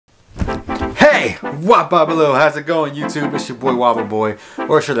Hey, what Babble, how's it going YouTube? It's your boy Wobble Boy,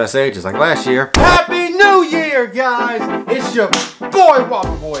 or should I say, just like last year, Happy New Year, guys! It's your boy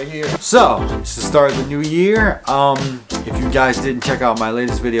Wobble Boy here. So, it's the start of the new year. If you guys didn't check out my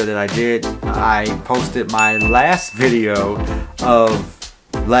latest video that I did, I posted my last video of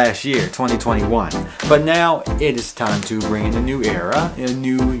last year, 2021. But now it is time to bring in a new era. A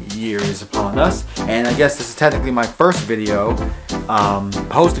new year is upon us, and I guess this is technically my first video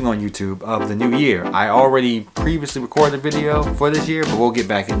posting on YouTube of the new year. I already previously recorded a video for this year, but we'll get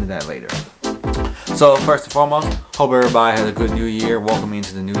back into that later. So first and foremost, hope everybody had a good new year. Welcome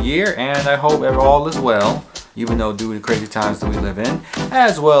into the new year, and I hope all is well, even though due to the crazy times that we live in,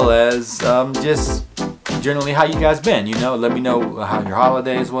 as well as just generally how you guys been. You know, let me know how your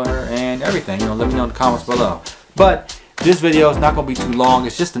holidays were and everything. You know, let me know in the comments below. But this video is not going to be too long.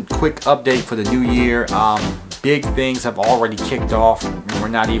 It's just a quick update for the new year. Big things have already kicked off. We're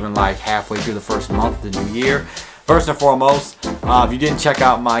not even like halfway through the first month of the new year. First and foremost, if you didn't check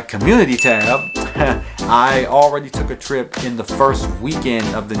out my community tab, I already took a trip in the first weekend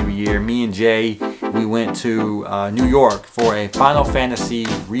of the new year. Me and Jay, we went to New York for a Final Fantasy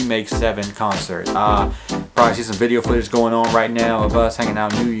Remake 7 concert. Probably see some video footage going on right now of us hanging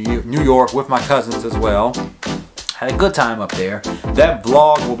out in New York with my cousins as well. Had a good time up there. That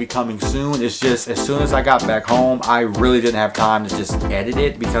vlog will be coming soon. It's just as soon as I got back home, I really didn't have time to just edit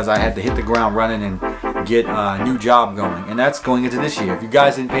it because I had to hit the ground running and get a new job going. And that's going into this year. If you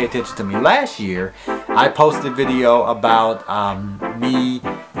guys didn't pay attention to me last year, I posted a video about me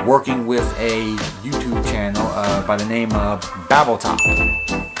working with a YouTube channel by the name of Babble Top.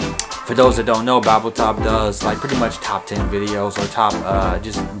 For those that don't know, Babble Top does like pretty much top 10 videos or top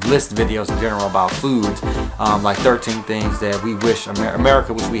just list videos in general about foods, like 13 things that we wish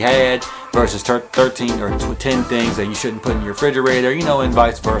America wish we had versus 13 or 10 things that you shouldn't put in your refrigerator, you know, and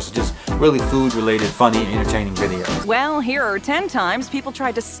vice versa. Just really food related, funny, entertaining videos. Well, here are 10 times people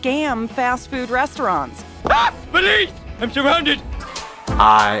tried to scam fast food restaurants. Ah! Police! I'm surrounded!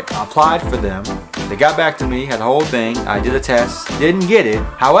 I applied for them. They got back to me, had the whole thing. I did a test, didn't get it.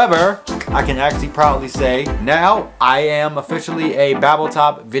 However, I can actually proudly say now I am officially a Babble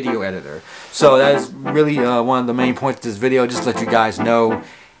Top video editor. So that is really one of the main points of this video, just to let you guys know,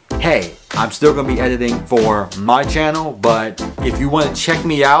 hey, I'm still going to be editing for my channel, but if you want to check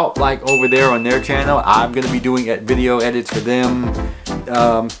me out like over there on their channel, I'm going to be doing video edits for them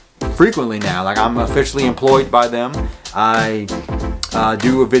frequently now. Like, I'm officially employed by them. I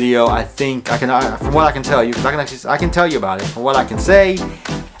do a video, I think, from what I can tell you, because I can tell you about it. From what I can say,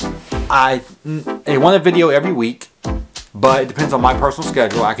 I want a video every week, but it depends on my personal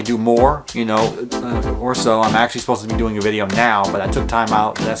schedule. I could do more, you know, or so. I'm actually supposed to be doing a video now, but I took time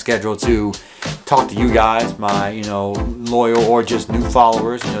out of that schedule to talk to you guys, my, you know, loyal or just new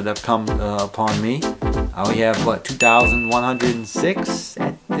followers, you know, that have come upon me. I only have, what, 2,106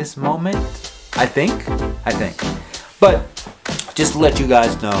 at this moment, I think. But just to let you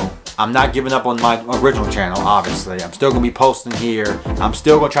guys know, I'm not giving up on my original channel, obviously. I'm still going to be posting here. I'm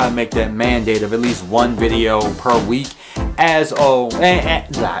still going to try to make that mandate of at least one video per week. As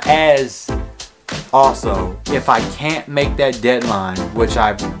also, if I can't make that deadline, which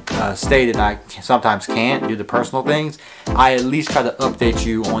I've stated I sometimes can't due to personal things, I at least try to update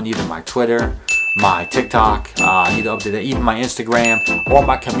you on either my Twitter, my TikTok, I need to update it, even my Instagram, or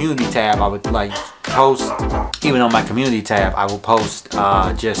my community tab. I would like post, even on my community tab, I will post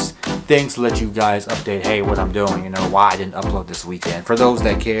just things to let you guys update, hey, what I'm doing, you know, why I didn't upload this weekend. For those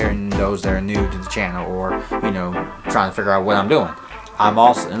that care and those that are new to the channel, or, you know, trying to figure out what I'm doing. I'm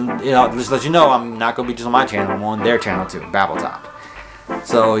also, you know, just to let you know, I'm not going to be just on my channel, I'm on their channel too, Babble Top.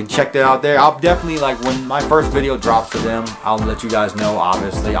 So check that out there. I'll definitely, like, when my first video drops for them, I'll let you guys know,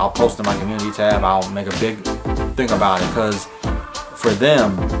 obviously. I'll post in my community tab. I'll make a big thing about it, because for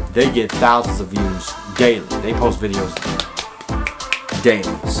them, they get thousands of views daily. They post videos daily.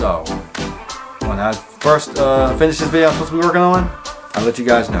 So when I first finish this video I'm supposed to be working on, I'll let you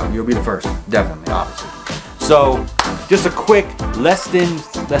guys know. You'll be the first, definitely, obviously. So just a quick, less than,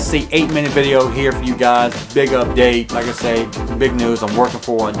 let's say, 8-minute video here for you guys. Big update, like I say, big news. I'm working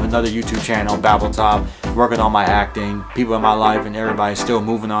for another YouTube channel, Babble Top, working on my acting. People in my life and everybody's still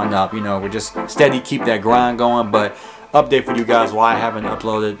moving on up. You know, we're just steady, keep that grind going. But update for you guys why I haven't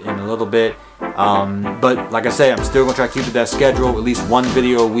uploaded in a little bit. But like I say, I'm still gonna try to keep to that schedule, at least one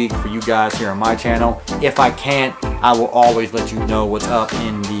video a week for you guys here on my channel. If I can't, I will always let you know what's up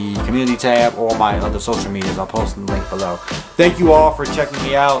in the community tab or my other social medias. I'll post the link below. Thank you all for checking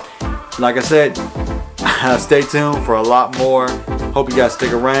me out. Like I said, stay tuned for a lot more. Hope you guys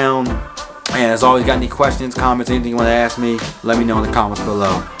stick around. And as always, got any questions, comments, anything you want to ask me, let me know in the comments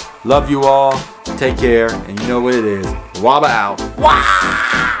below. Love you all. take care, and you know what it is. Wabba out.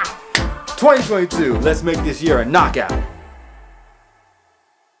 Wah! 2022, let's make this year a knockout.